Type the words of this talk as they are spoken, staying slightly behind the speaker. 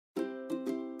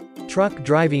Truck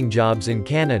driving jobs in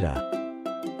Canada.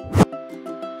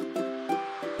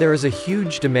 There is a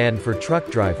huge demand for truck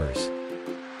drivers.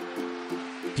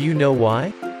 Do you know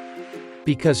why?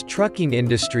 Because trucking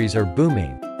industries are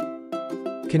booming.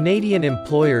 Canadian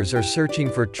employers are searching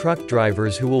for truck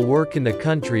drivers who will work in the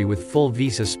country with full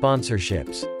visa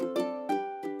sponsorships.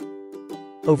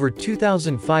 Over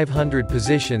 2,500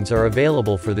 positions are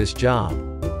available for this job.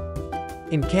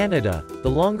 In Canada, the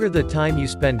longer the time you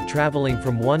spend traveling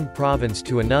from one province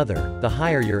to another, the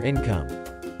higher your income.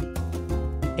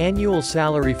 Annual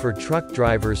salary for truck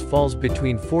drivers falls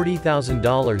between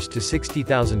 $40,000 to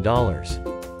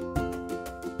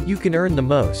 $60,000. You can earn the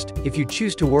most if you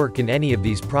choose to work in any of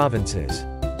these provinces: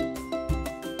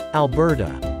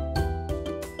 Alberta,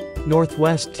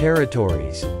 Northwest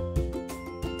Territories,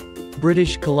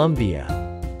 British Columbia,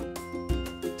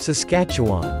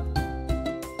 Saskatchewan,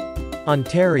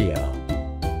 Ontario,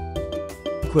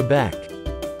 Quebec,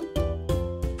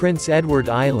 Prince Edward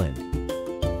Island.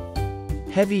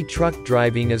 Heavy truck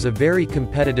driving is a very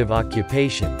competitive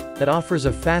occupation that offers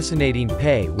a fascinating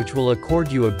pay which will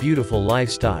accord you a beautiful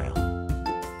lifestyle.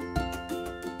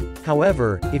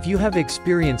 However, if you have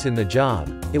experience in the job,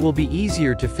 it will be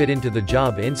easier to fit into the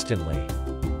job instantly.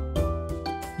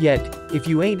 Yet, if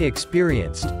you ain't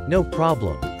experienced, no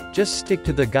problem. Just stick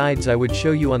to the guides I would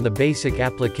show you on the basic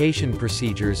application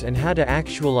procedures and how to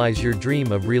actualize your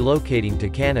dream of relocating to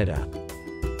Canada.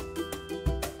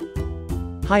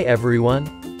 Hi everyone.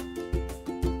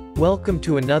 Welcome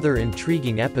to another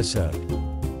intriguing episode.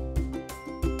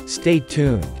 Stay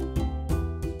tuned.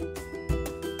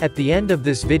 At the end of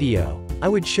this video, I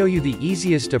would show you the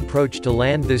easiest approach to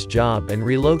land this job and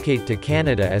relocate to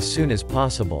Canada as soon as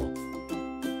possible.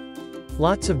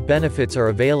 Lots of benefits are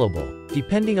available,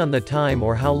 depending on the time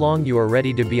or how long you are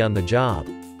ready to be on the job.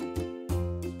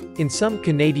 In some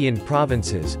Canadian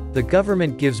provinces, the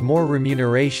government gives more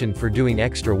remuneration for doing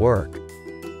extra work.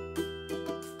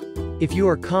 If you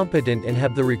are competent and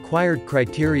have the required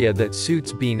criteria that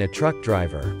suits being a truck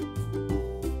driver,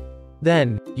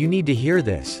 then you need to hear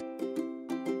this.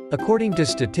 According to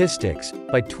statistics,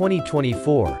 by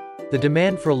 2024, the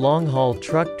demand for long-haul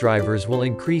truck drivers will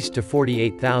increase to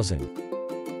 48,000.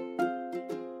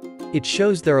 It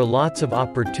shows there are lots of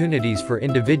opportunities for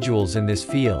individuals in this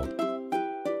field.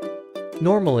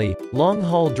 Normally,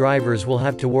 long-haul drivers will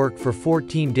have to work for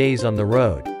 14 days on the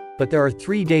road, but there are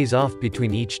 3 days off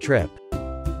between each trip.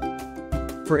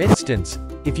 For instance,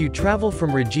 if you travel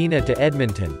from Regina to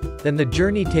Edmonton, then the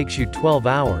journey takes you 12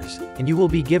 hours, and you will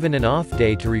be given an off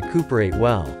day to recuperate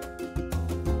well.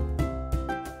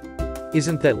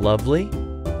 Isn't that lovely?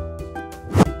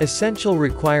 Essential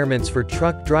requirements for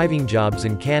truck driving jobs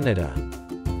in Canada.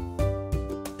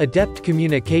 Adept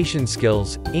communication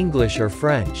skills, English or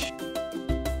French.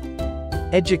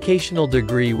 Educational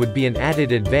degree would be an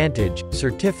added advantage,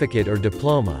 certificate or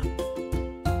diploma.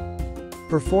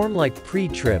 Perform like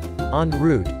pre-trip, en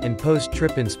route, and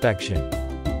post-trip inspection.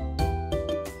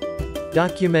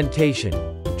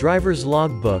 Documentation, driver's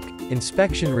logbook,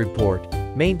 inspection report,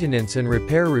 maintenance and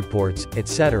repair reports,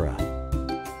 etc.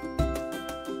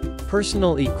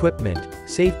 Personal equipment,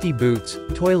 safety boots,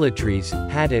 toiletries,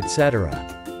 hat, etc.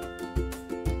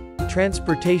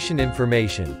 Transportation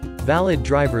information, valid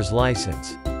driver's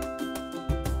license.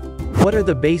 What are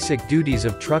the basic duties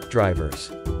of truck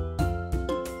drivers?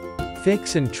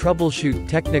 Fix and troubleshoot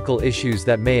technical issues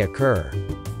that may occur.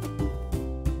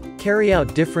 Carry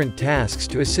out different tasks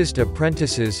to assist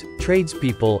apprentices,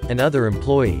 tradespeople, and other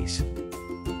employees.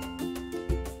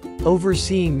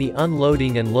 Overseeing the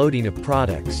unloading and loading of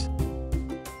products.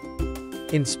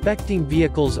 Inspecting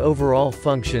vehicles' overall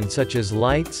function such as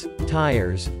lights,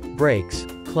 tires, brakes,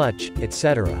 clutch,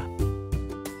 etc.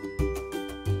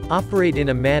 Operate in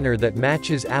a manner that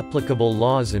matches applicable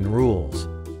laws and rules.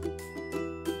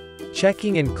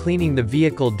 Checking and cleaning the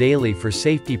vehicle daily for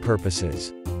safety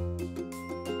purposes.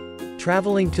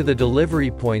 Traveling to the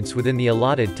delivery points within the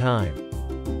allotted time.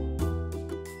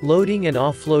 Loading and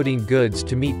offloading goods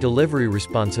to meet delivery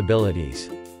responsibilities.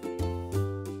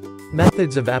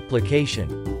 Methods of application.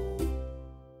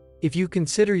 If you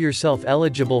consider yourself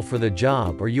eligible for the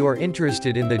job or you are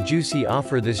interested in the juicy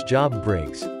offer this job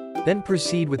brings, then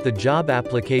proceed with the job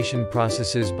application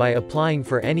processes by applying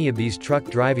for any of these truck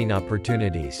driving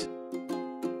opportunities.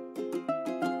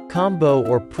 Combo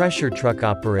or pressure truck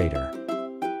operator.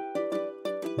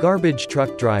 Garbage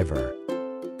truck driver.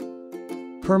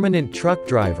 Permanent truck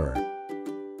driver.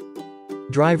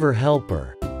 Driver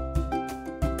helper.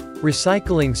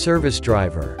 Recycling service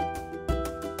driver.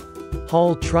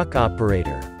 Haul truck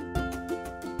operator.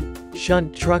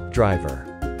 Shunt truck driver.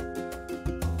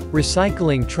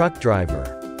 Recycling truck driver.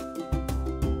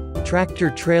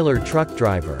 tractor-trailer truck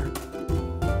driver.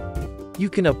 You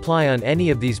can apply on any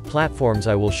of these platforms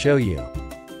I will show you.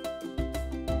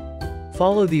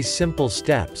 Follow these simple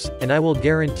steps, and I will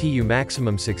guarantee you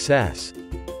maximum success.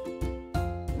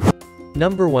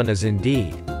 Number 1 is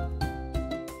Indeed.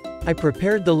 I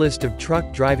prepared the list of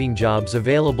truck driving jobs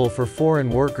available for foreign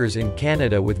workers in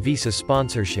Canada with visa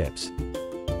sponsorships.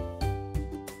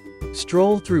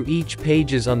 Stroll through each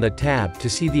pages on the tab to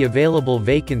see the available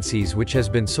vacancies which has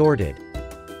been sorted.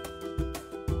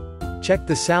 Check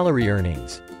the salary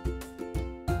earnings.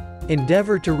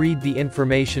 Endeavor to read the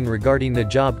information regarding the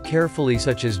job carefully,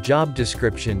 such as job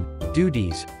description,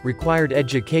 duties, required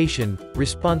education,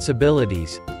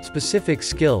 responsibilities, specific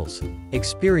skills,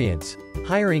 experience,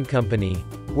 hiring company,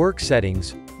 work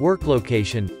settings, work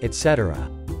location, etc.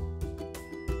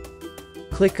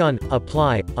 Click on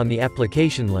Apply on the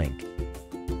application link.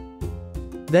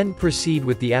 Then proceed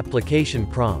with the application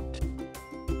prompt.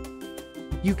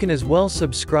 You can as well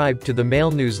subscribe to the mail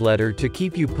newsletter to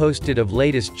keep you posted of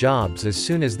latest jobs as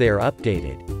soon as they are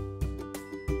updated.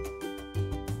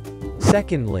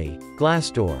 Secondly,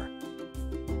 Glassdoor.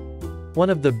 One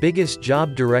of the biggest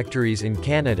job directories in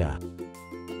Canada.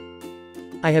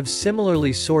 I have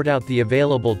similarly sorted out the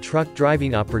available truck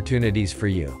driving opportunities for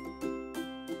you.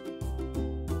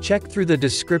 Check through the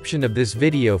description of this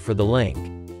video for the link.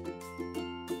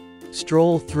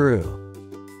 Stroll through.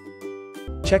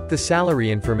 Check the salary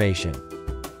information.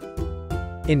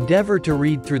 Endeavor to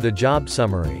read through the job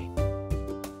summary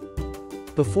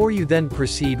before you then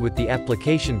proceed with the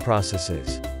application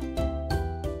processes.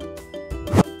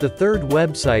 The third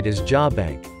website is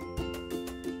JobBank.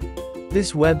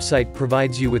 This website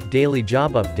provides you with daily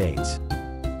job updates.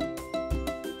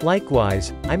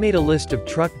 Likewise, I made a list of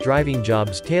truck driving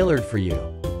jobs tailored for you.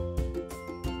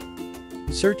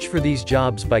 Search for these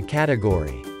jobs by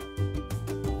category.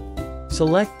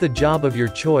 Select the job of your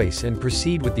choice and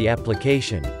proceed with the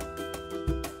application.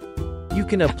 You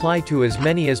can apply to as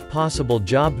many as possible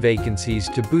job vacancies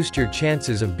to boost your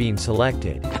chances of being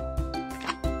selected.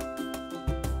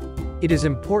 It is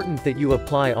important that you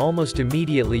apply almost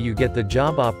immediately you get the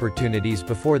job opportunities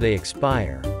before they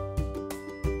expire.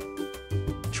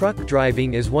 Truck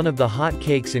driving is one of the hot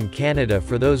cakes in Canada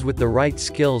for those with the right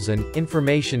skills and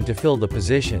information to fill the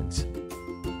positions.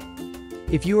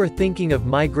 If you are thinking of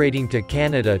migrating to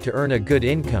Canada to earn a good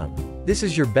income, this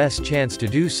is your best chance to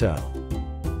do so.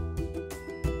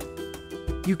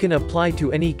 You can apply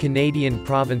to any Canadian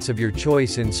province of your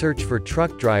choice and search for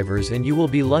truck drivers, and you will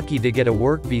be lucky to get a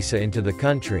work visa into the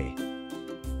country.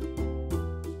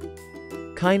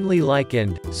 Kindly like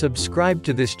and subscribe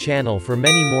to this channel for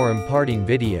many more imparting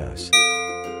videos.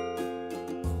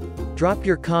 Drop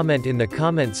your comment in the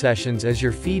comment sections, as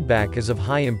your feedback is of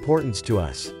high importance to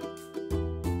us.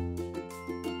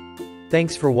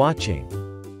 Thanks for watching.